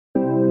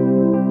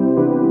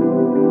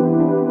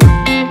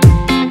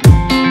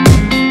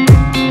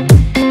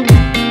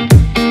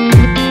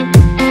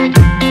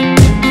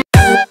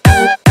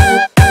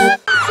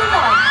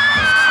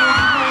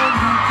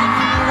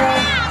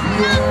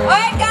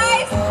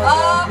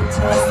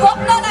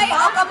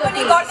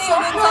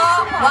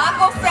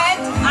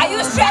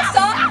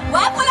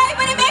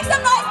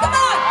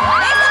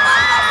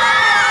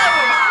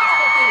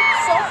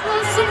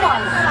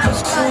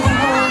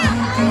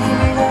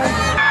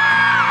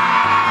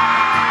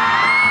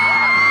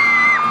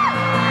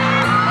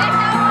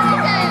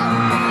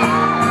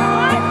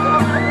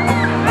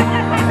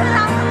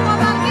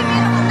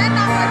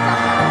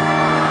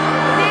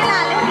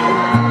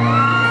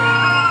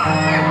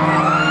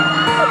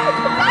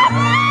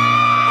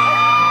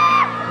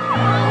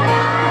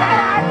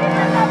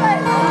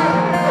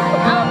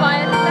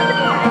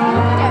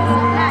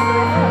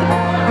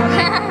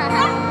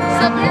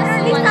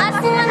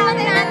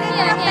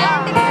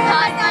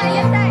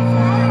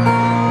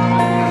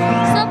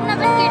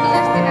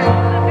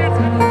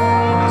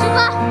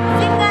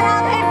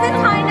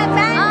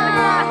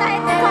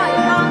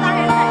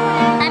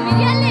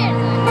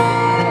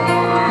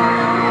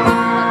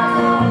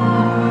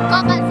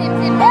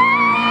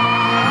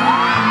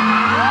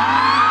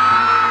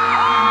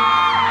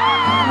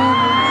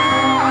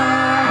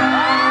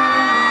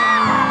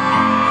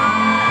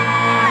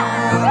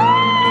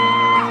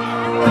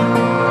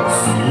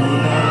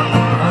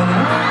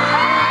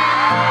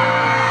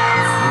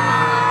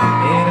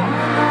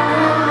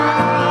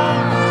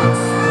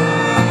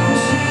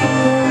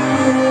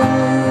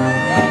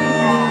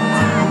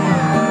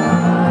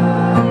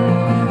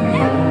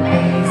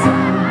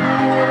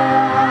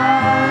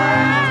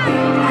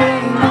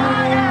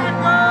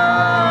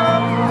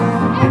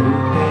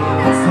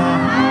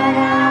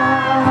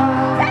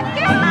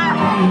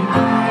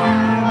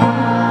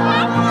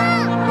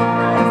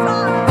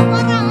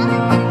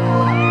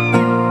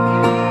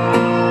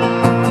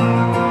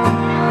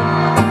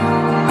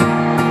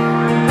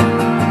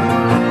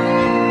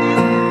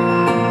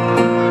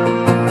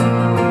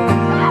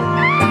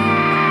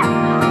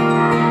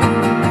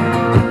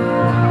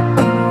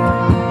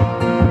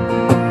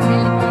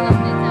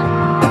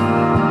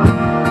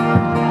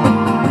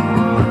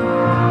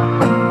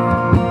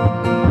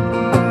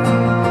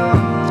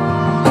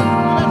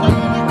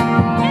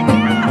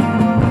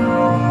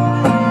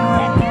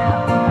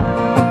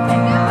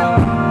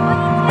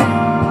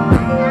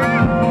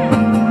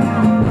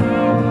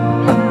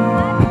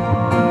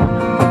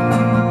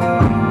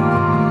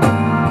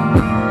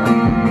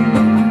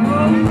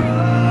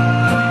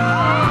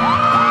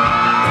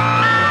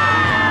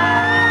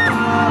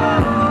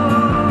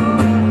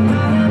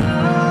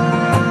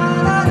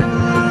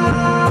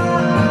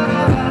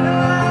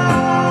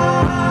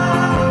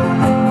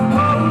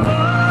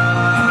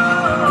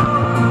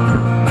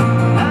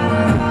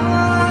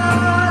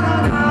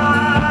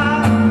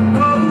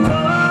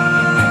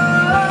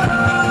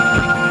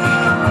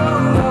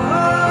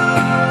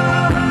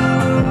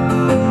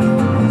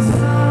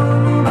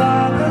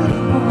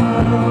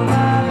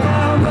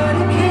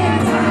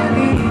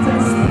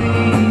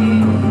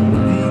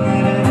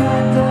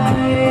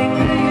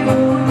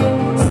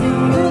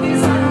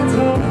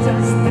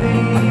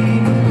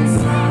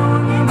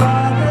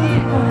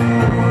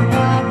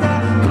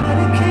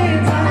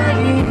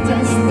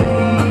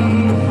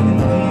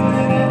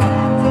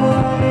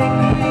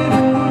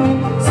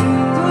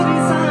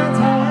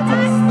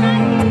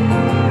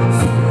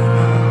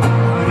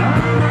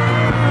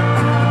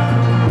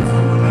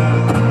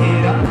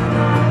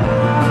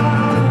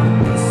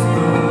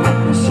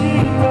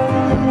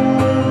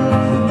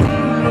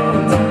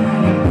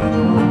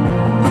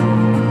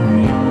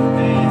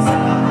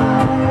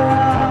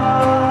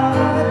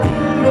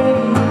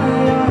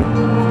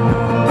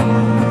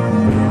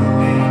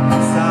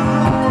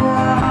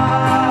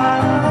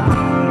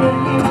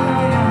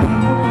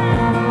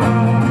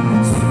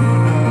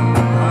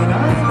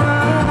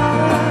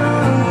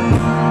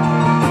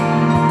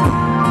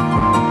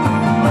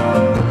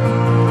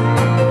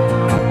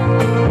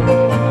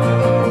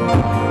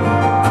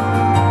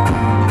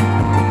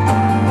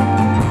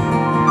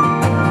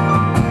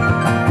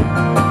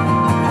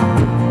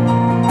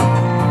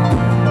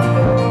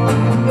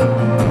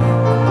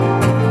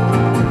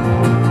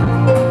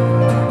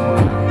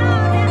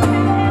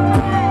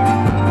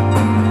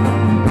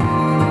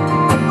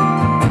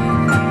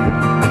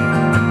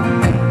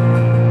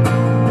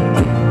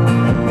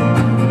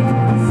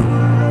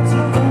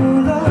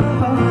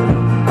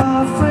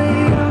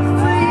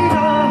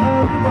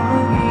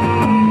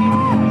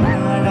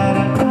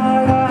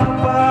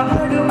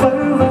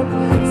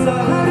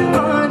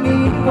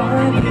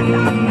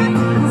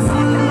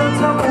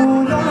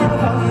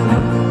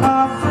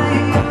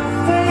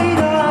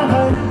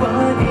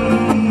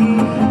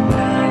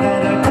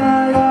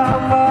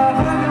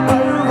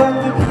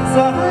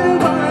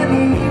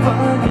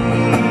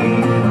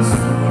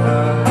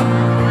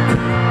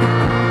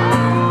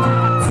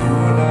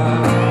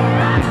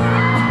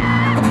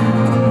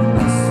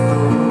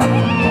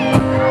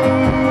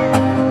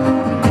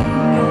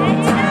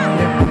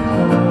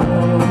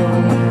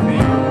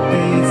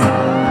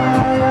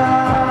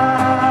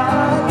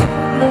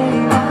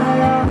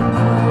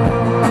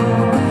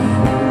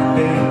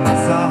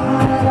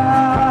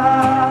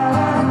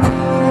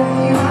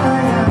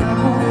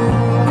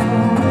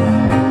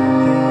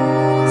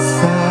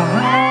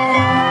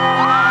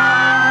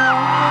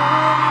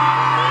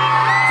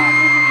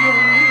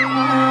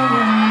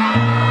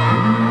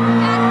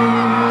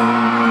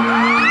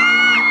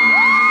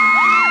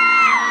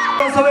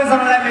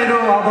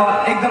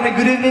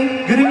good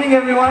evening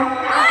everyone.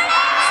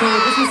 So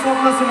this is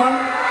Swoopna Suman.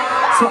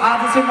 So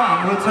आज चाहिँ म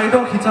हाम्रो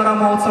 6औं खिचरा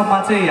महोत्सवमा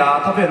चाहिँ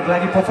तपाईहरुको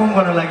लागि परफर्म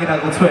गर्न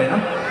लागिरहेको छु हैन.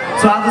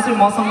 So आज चाहिँ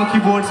मसँग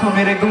कीबोर्ड छ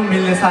मेरो एकदम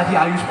मिल्ने साथी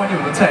आयुष पनि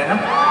हुनुहुन्छ हैन.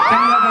 Can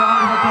you have a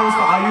round of applause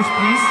for Ayush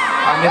please?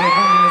 मेरो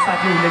एकदम मिल्ने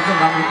साथी उले एकदम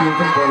राम्रो कीबोर्ड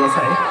पनि बजाउँछ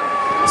है.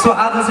 So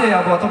आज चाहिँ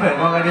अब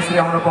तपाईहरुको अगाडि यसरी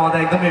आउन पाउँदा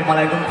एकदमै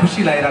मलाई एकदम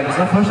खुसी लागिरहेको छ.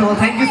 First of all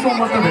thank you so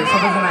much तपाईहरु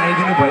सबैजना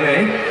आइदिनु भयो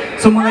है.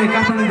 So मलाई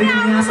काठमाडौँदेखि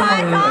यहाँसम्म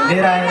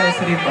लिएर आएर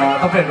यसरी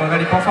तपाईहरुको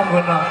अगाडि परफर्म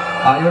गर्न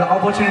एउटा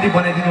अपर्च्युनिटी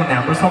बनाइदिनु हुने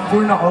हाम्रो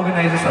सम्पूर्ण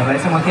अर्गनाइजर्सहरुलाई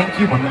चाहिँ म थ्यांक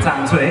यू भन्न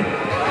चाहन्छु है.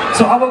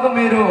 सो अबको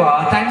मेरो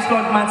टाइम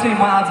स्लटमा चाहिँ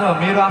म आज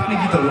मेरो आफ्नै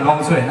गीतहरु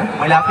गाउँछु हैन.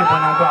 मैले आफै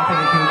बनाएको आफै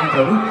लेखेको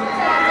गीतहरु.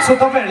 सो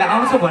तपाईहरुले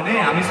आउँछ भने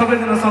हामी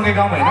सबैजना सँगै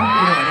गाउँ हैन.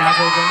 किनभने आज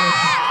एकदमै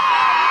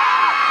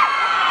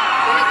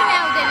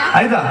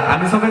है त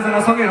हामी सबैजना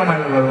सँगै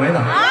रमाइलो गरौँ है त.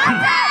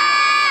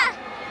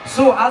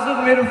 सो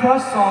आजको मेरो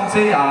फर्स्ट सङ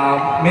चाहिँ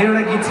मेरो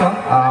एउटा गीत छ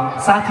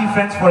साथी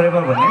फ्रेन्ड्स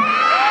फरएभर भन्ने.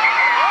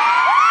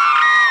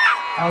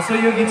 सो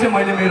यो गीत चाहिँ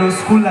मैले मेरो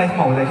स्कुल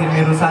लाइफमा हुँदाखेरि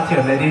मेरो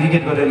साथीहरूलाई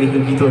डेडिकेट गरेर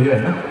लेखेको गीत हो यो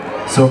हैन.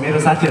 सो मेरो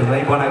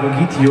साथीहरूलाई बनाएको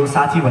गीत यो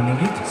साथी भन्ने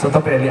गीत. सो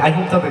तपाईहरुले आई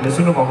होप तपाईहरुले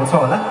सुन्नुभएको छ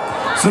होला.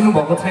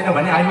 सुन्नुभएको छैन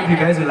भने I hope you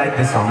guys will like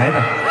this song है त.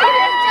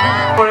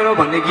 फरएभर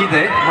भन्ने गीत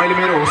है मैले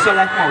मेरो होस्टेल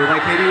लाइफमा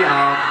हुँदाखेरि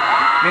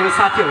मेरो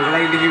साथीहरुको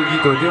लागि लेखेको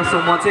गीत हो त्यो. सो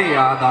म चाहिँ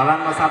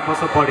धरानमा 7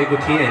 वर्ष पढेको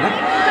थिएँ हैन.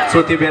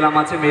 सो त्यो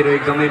बेलामा चाहिँ मेरो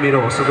एकदमै मेरो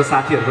होस्टेलको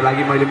साथीहरुको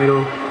लागि मैले मेरो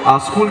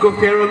स्कुलको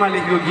फेयरवेलमा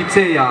लेखेको गीत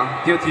चाहिँ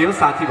त्यो थियो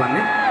साथी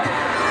भन्ने.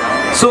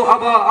 सो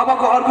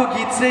अबको अर्को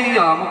गीत चाहिँ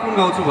म कुन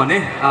गाउँछु भने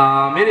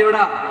मेरो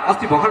एउटा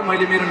अस्ति भर्खर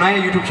मैले मेरो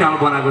नयाँ युट्युब च्यानल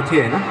बनाएको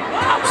थिएँ हैन.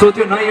 सो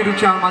त्यो नयाँ युट्युब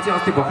च्यानलमा चाहिँ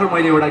अस्ति भर्खर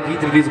मैले एउटा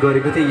गीत रिलिज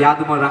गरेको थिएँ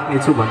यादमा राख्ने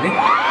छु भन्ने.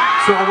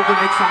 सो अबको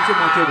नेक्स्ट सङ चाहिँ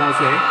म त्यो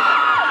गाउँछु है.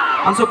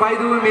 And so by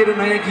the way, मेरो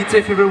नयाँ गीत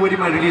चाहिँ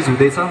फेब्रुअरीमा रिलिज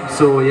हुँदैछ.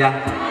 So yeah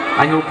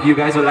I hope you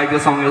guys will like the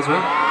song as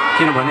well.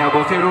 किनभने अब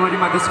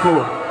फेब्रुअरीमा त्यसको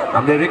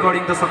हामीले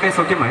रेकर्डिङ त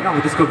सकाइसक्यौँ हैन. अब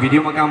त्यसको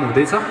भिडियोमा काम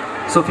हुँदैछ.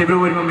 सो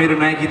फेब्रुअरीमा मेरो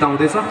नयाँ गीत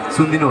आउँदैछ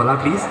सुनिदिनु होला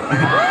प्लिज.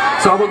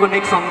 सो अबको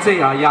नेक्स्ट सङ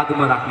चाहिँ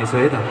यादमा राख्नेछु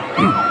है त.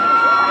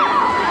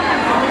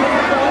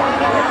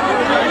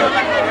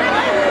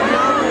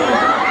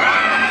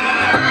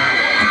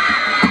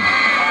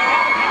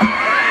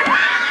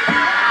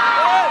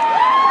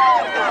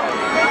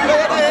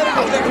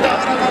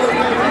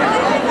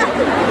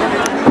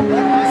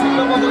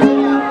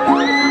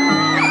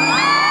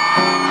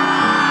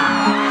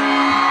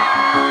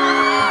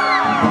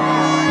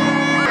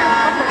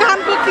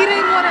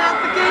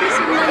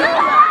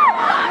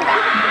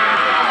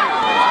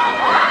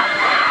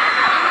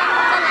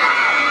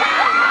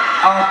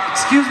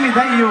 Excuse me,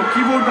 दाइ यो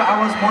कीबोर्डको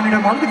आवाज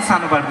मोनिटरमा अलिकति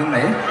सानो पारिदिनु न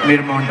है.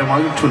 मेरो मोनिटरमा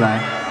अलिक ठुलो आयो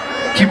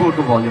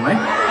कीबोर्डको भोल्युम है.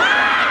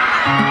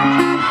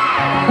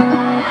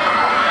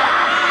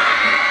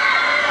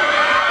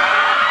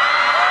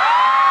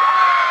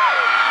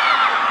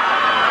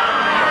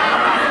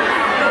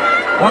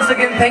 Once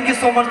again, thank you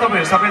so much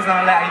तपाईहरु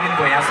सबैजनालाई आइदिनु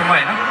भयो यहाँसम्म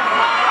हैन.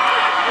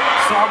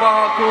 सो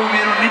अबको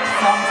मेरो नेक्स्ट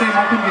सङ चाहिँ म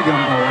कुन गीत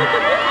गाउँछु हो.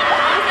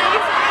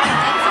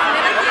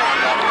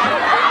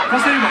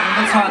 कसरी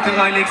भन्नु छ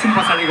त्यो अहिले एकछिन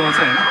पछाडि गाउँछ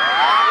हैन.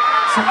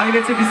 सो अहिले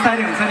चाहिँ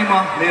बिस्तारै हुन्छ नि म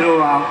मेरो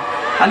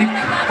अलिक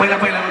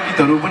पहिलाको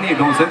गीतहरु पनि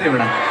गाउँछु त्यो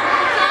एउटा.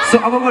 सो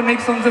अबको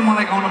नेक्स्ट सङ चाहिँ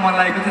मलाई गाउन मन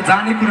लागेको थियो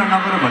जाने कुरा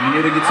नगर भन्ने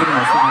मेरो गीत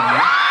सुन्नुहुन्छ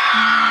मलाई.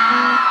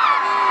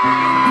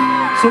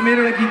 सो मेरो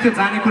एउटा गीत थियो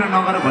जाने कुरा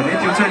नगर भन्ने.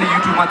 त्यो चाहिँ अहिले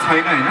युट्युबमा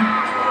छैन हैन.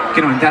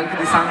 किनभने त्यहाँ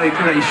अलिकति सानो एक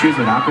दुईवटा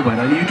इस्युजहरु आएको भएर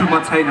अहिले युट्युबमा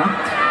छैन.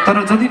 तर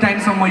जति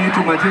टाइमसम्म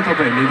युट्युबमा थियो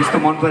तपाईहरुले त्यस्तो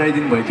मन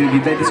पराइदिनु भयो त्यो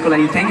गीतलाई. त्यसको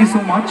लागि thank you so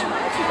much.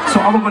 So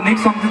अबको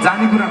नेक्स्ट सङ चाहिँ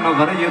जाने कुरा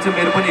नगर. यो चाहिँ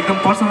मेरो पनि एकदम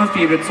पर्सनल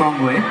फेभरेट सङ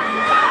हो है.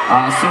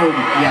 सो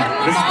या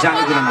दिस इज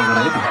जाने कुरा नगर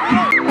है त.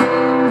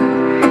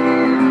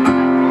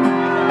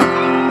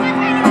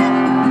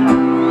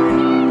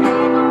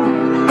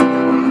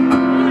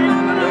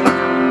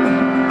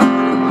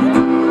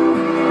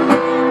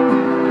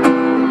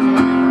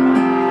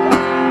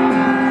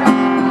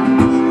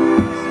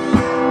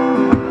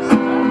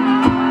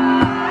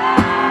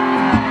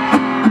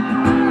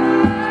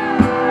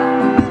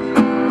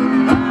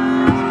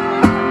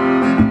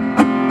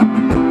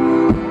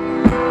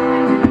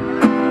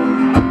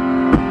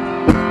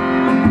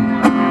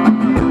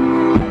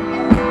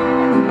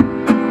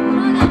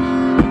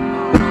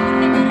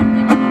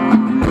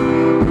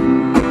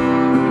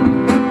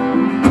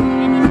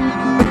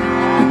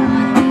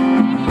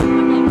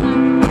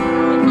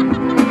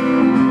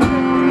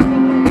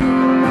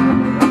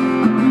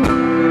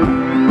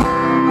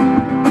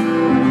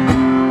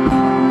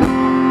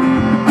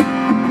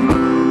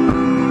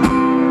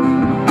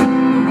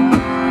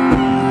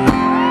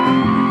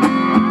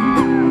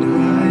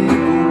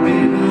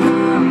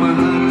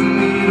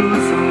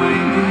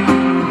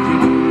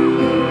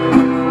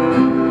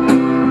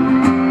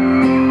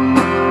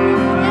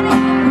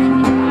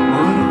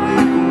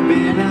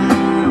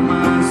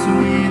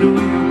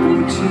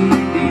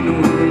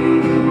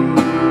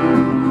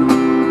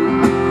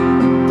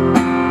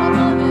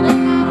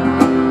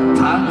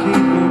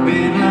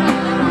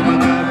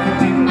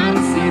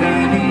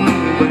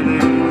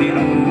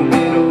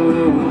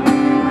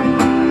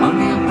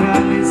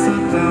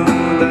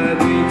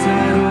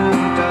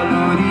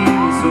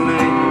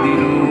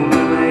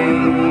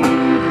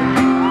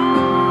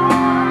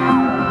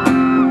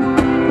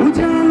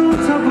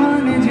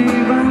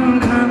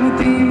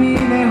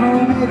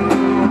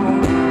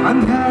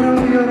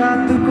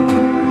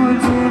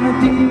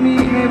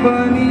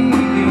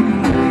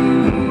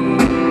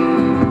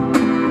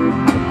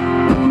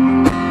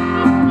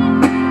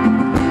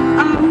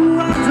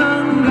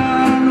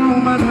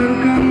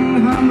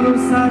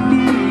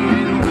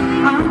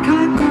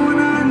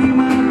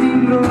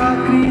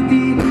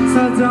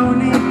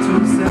 सजाउने छु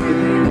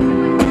सधैँ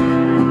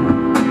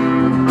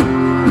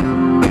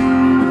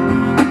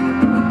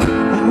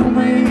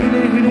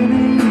मैले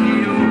हिँड्ने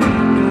यो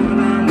बाटो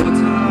लामो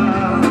छ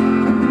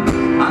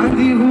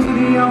आँधी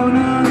हुरी आउन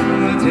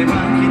अझै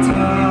बाँकी छ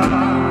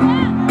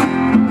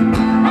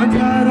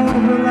अँध्यारो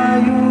होला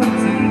यो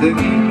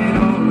जिन्दगी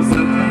मेरो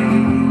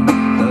सधैँ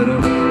तर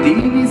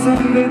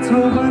तिमीसँग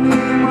छौ भने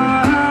म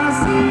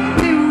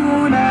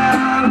हाँसिदिउँला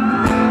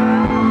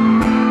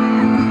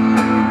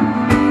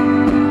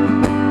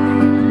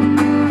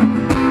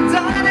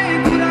जाने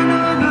कुरा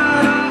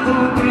नगर ओ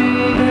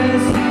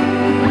प्रेयसी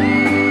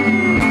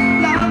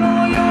लामो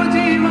यो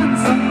जीवन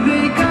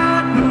सँगै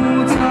काट्नु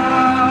छ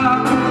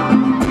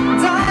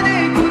जाने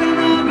कुरा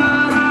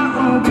नगर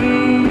ओ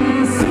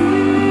प्रेयसी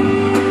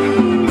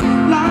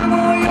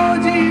लामो यो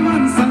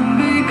जीवन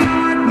सँगै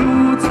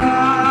काट्नु छ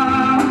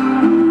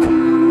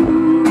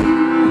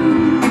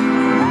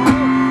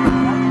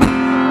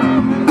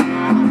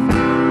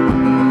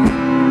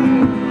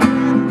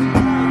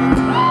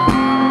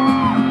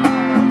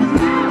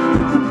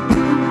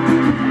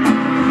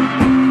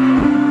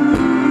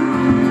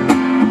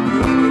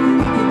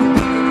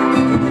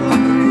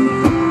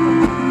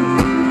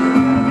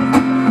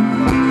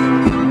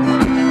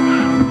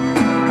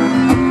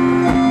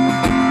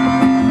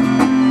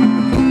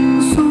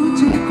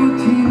सोचेको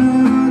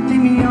थिइनँ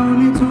तिमी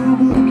आउने छौ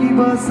बोकी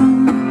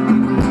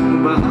बसन्तको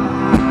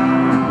बहार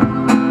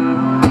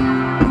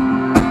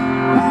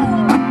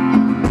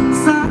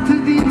साथ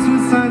दिन्छु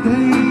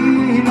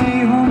सधैँ नै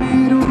हो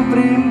मेरो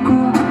प्रेमको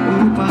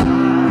उपहार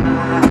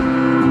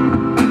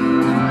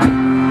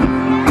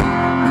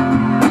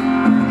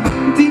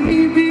तिमी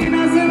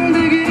बिना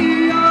जिन्दगी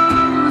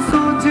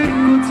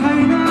सोचेको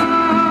छैन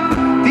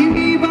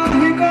तिमी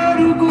बाहेक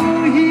अरू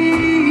कोही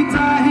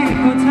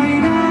चाहेको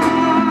छैन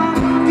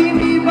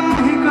तिमी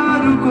बाहेक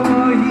अरू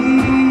कोही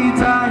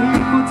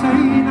चाहेको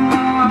छैन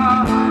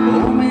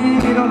ओ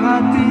मेरो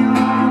हात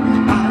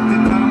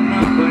थाम्न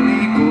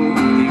बनेको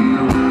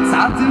तिम्रो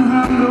साथ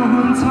हाम्रो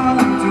हुन्छ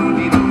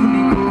जुनी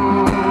जुनीको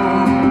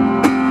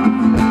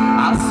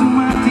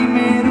आँसुमाथि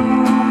मेरो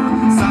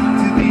साथ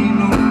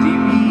दिनु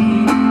तिमी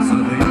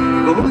सधैँ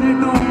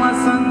गोरेटोमा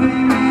सँगै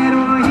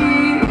मेरो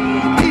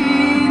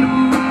हिँडिदिनु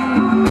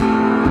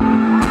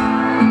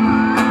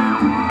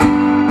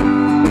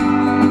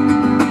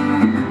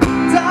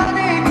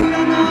जाने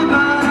कुरा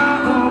नगर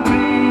ओ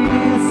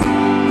प्रेयसी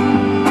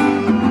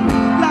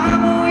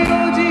लामो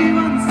यो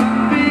जीवन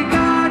सँगै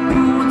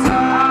काट्नु छ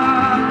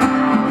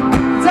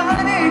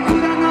जाने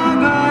कुरा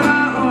नगर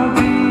ओ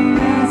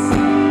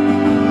प्रेयसी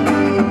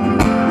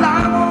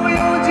लामो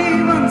यो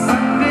जीवन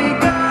सँगै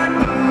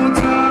काट्नु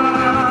छ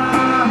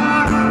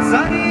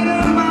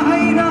शरीरमा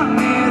होइन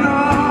मेरो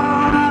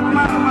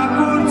आत्मामा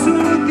कोर्छु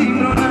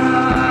तिम्रो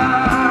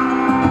नाम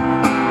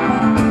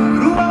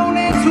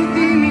रुवाउने छु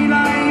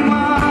तिमीलाई म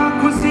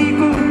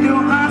खुसीको त्यो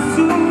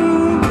आँसु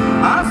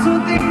आँसु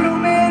तिम्रो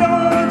मेरो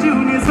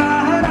जिउने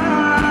सहारा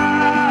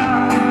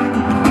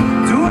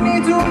जुनी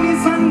जुनी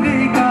सँगै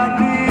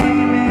काट्ने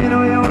मेरो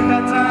एउटा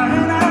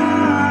चाहना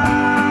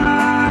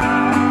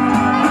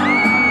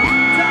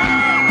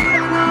जाने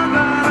कुरा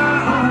नगर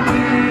ओ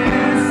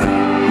प्रेयसी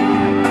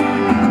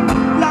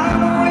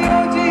लामो यो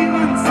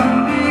जीवन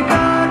सँगै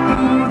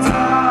काट्नु छ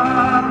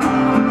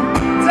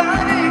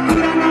जाने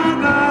कुरा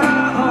नगर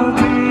ओ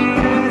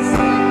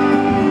प्रेयसी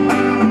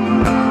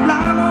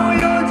लामो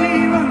यो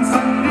जीवन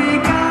सँगै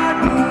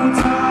काट्नु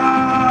छ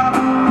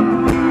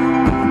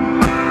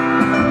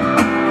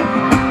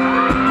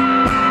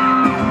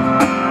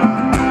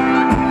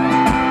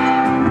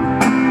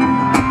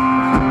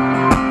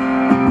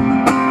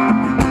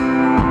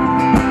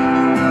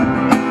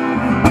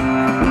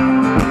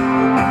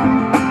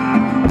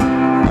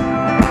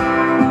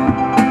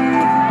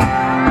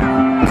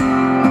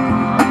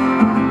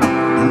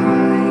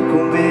आएको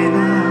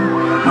बेला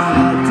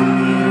हात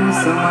मेरो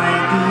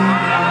समाइदिनु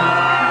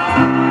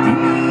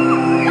तिमी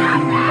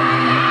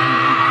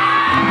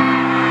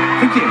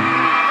Thank you.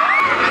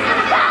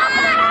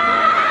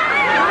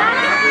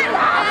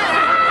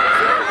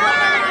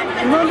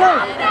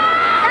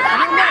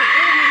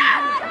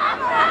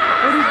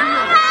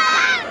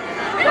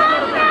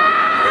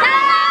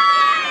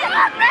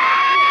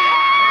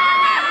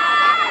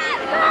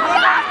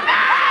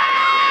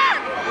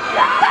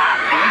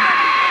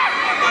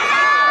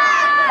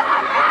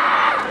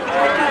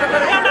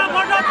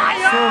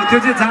 त्यो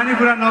चाहिँ जाने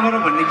कुरा नगर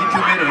भन्ने गीत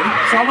थियो मेरो है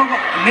सो अबको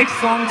नेक्स्ट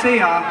सङ चाहिँ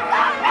यो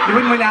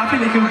पनि मैले आफै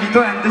लेखेको गीत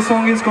हो and the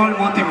song is called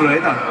म तिम्रो है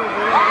त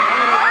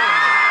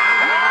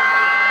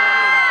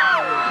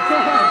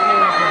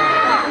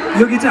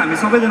यो गीत चाहिँ हामी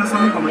सबैजना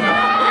सँगै गाउँछ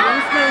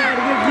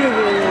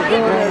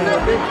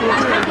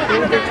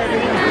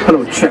हेलो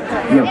चेक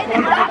यो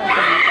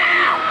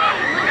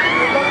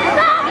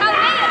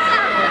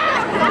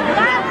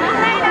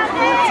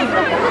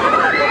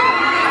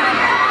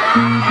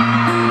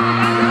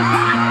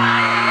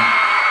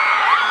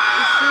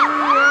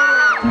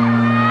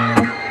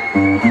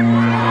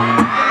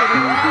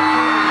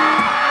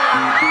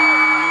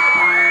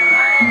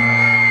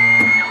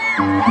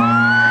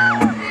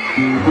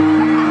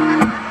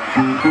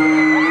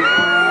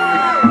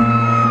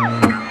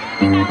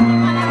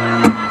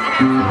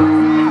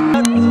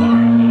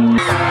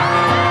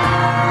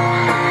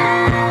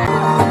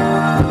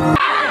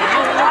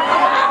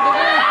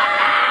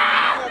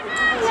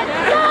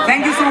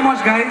मच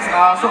गाइज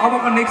सो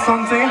अबको नेक्स्ट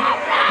सङ चाहिँ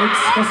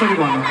कसरी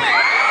भन्नु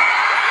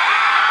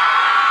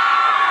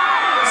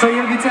सो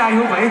यो गीत चाहिँ आई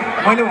होप है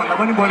मैले भन्दा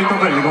पनि बढी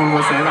तपाईँहरूले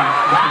गाउनुपर्छ है ल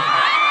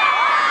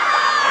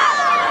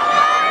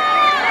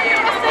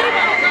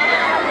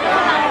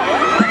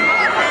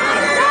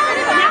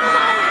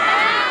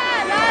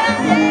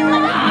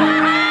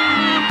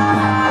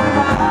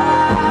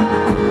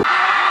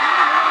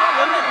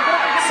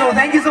So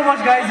thank you so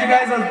much guys, you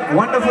guys are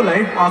wonderful है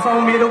so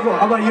मेरो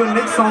अब यो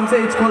नेक्स्ट सङ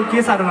चाहिँ इट्स कल्ड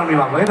के सारो राम्री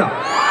भएको है त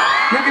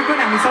यो गीत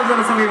पनि हामी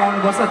सबजनासँगै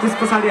गाउनुपर्छ त्यस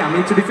पछाडि हामी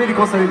एकचोटि फेरि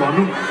कसरी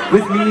भन्नु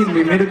विथ मी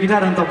मेरो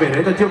गिटार अनि तपाईँहरू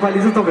है त त्यो पालि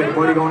चाहिँ तपाईँहरू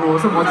बढी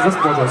गाउनुपर्छ म चाहिँ जस्ट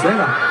बजाउँछु है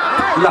ल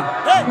ल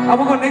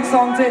अबको नेक्स्ट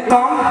सङ चाहिँ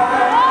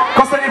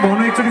कसरी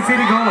भन्नु एकचोटि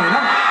फेरि गाउँ होइन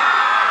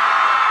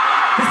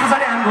त्यस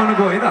पछाडि हामी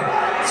गर्नुको है त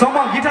सो म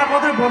गिटार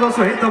मात्रै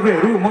बजाउँछु है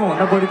तपाईँहरू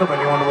मभन्दा बढी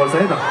तपाईँहरूले गाउनुपर्छ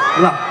है त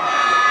ल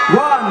 1,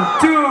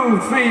 2,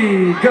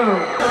 3, go!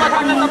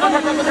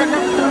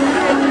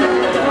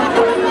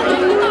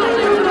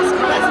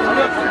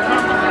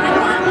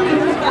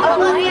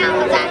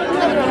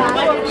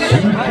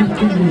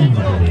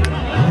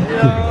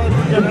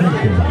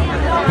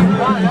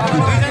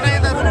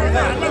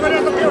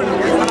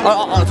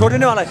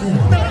 छोडिदिनु मलाई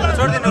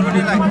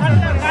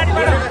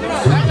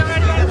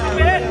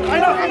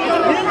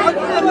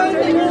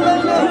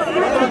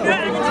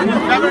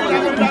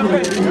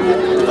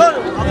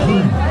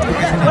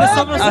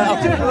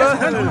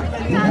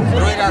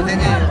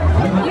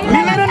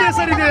मिलेन नि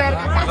यसरी त यार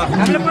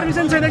हामीले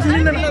पर्मिसन छैन कि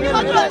मिल्दैन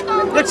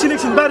एकछिन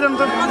बाहिर जानु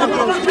त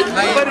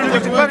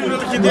बाहिर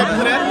त के दिएको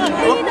यार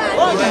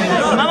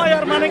मामा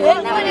यार मानेको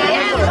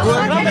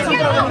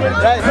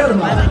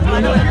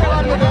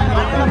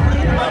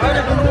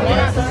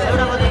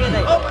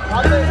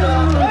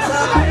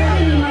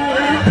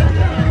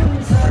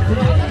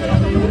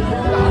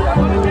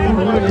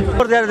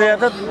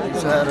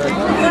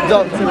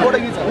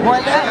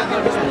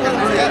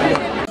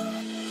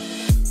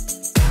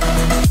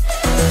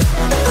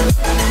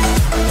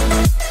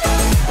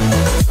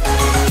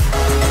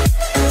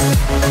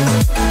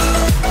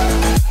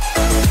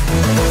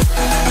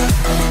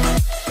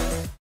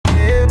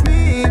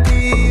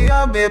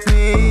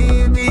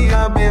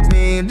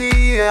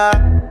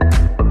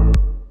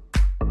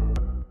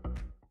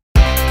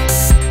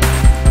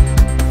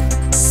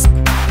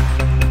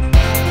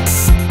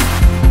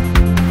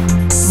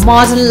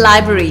Modern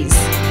libraries,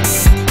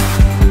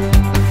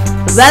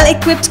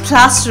 well-equipped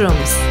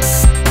classrooms,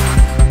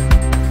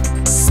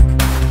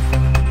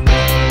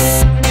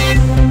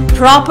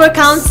 proper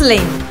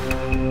counseling,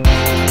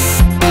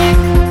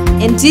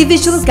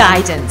 individual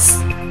guidance,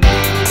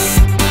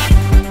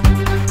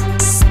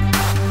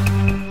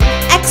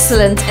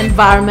 excellent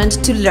environment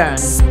to learn.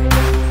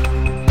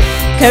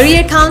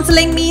 Career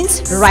counseling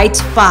means right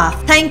path.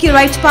 Thank you,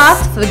 Right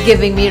Path, for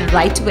giving me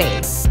right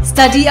way.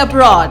 Study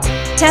abroad,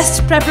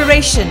 test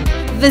preparation.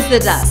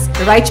 Visit us.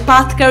 Right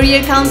Path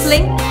Career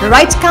Counseling,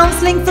 right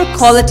counseling for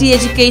quality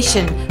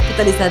education.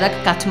 Putali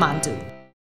Sarak, Kathmandu.